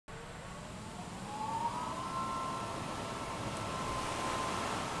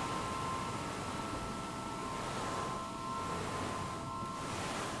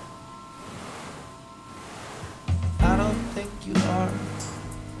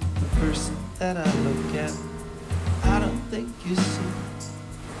are the person that I look at. I don't think you see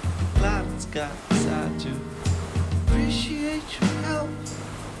the cloud's got inside to appreciate your help,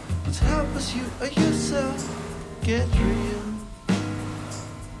 but help us you or yourself. Get real.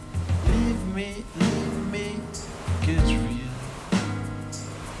 Leave me, get real.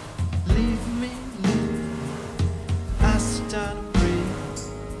 Leave me. I sit down and breathe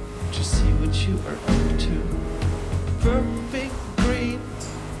to see what you are up to. Purple, pink, green,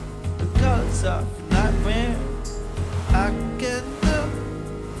 the colors of a nightmare. I get up,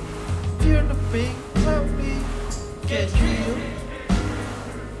 you're not being lonely. Get real.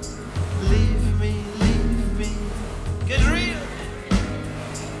 Leave me, get real.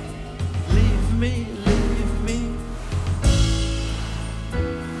 Leave me.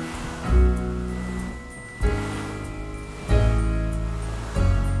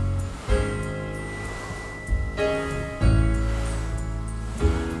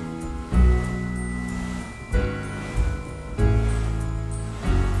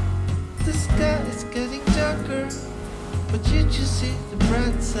 The sky is getting darker, but you just see the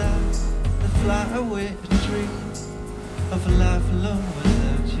bright side and fly away a dream of a life alone.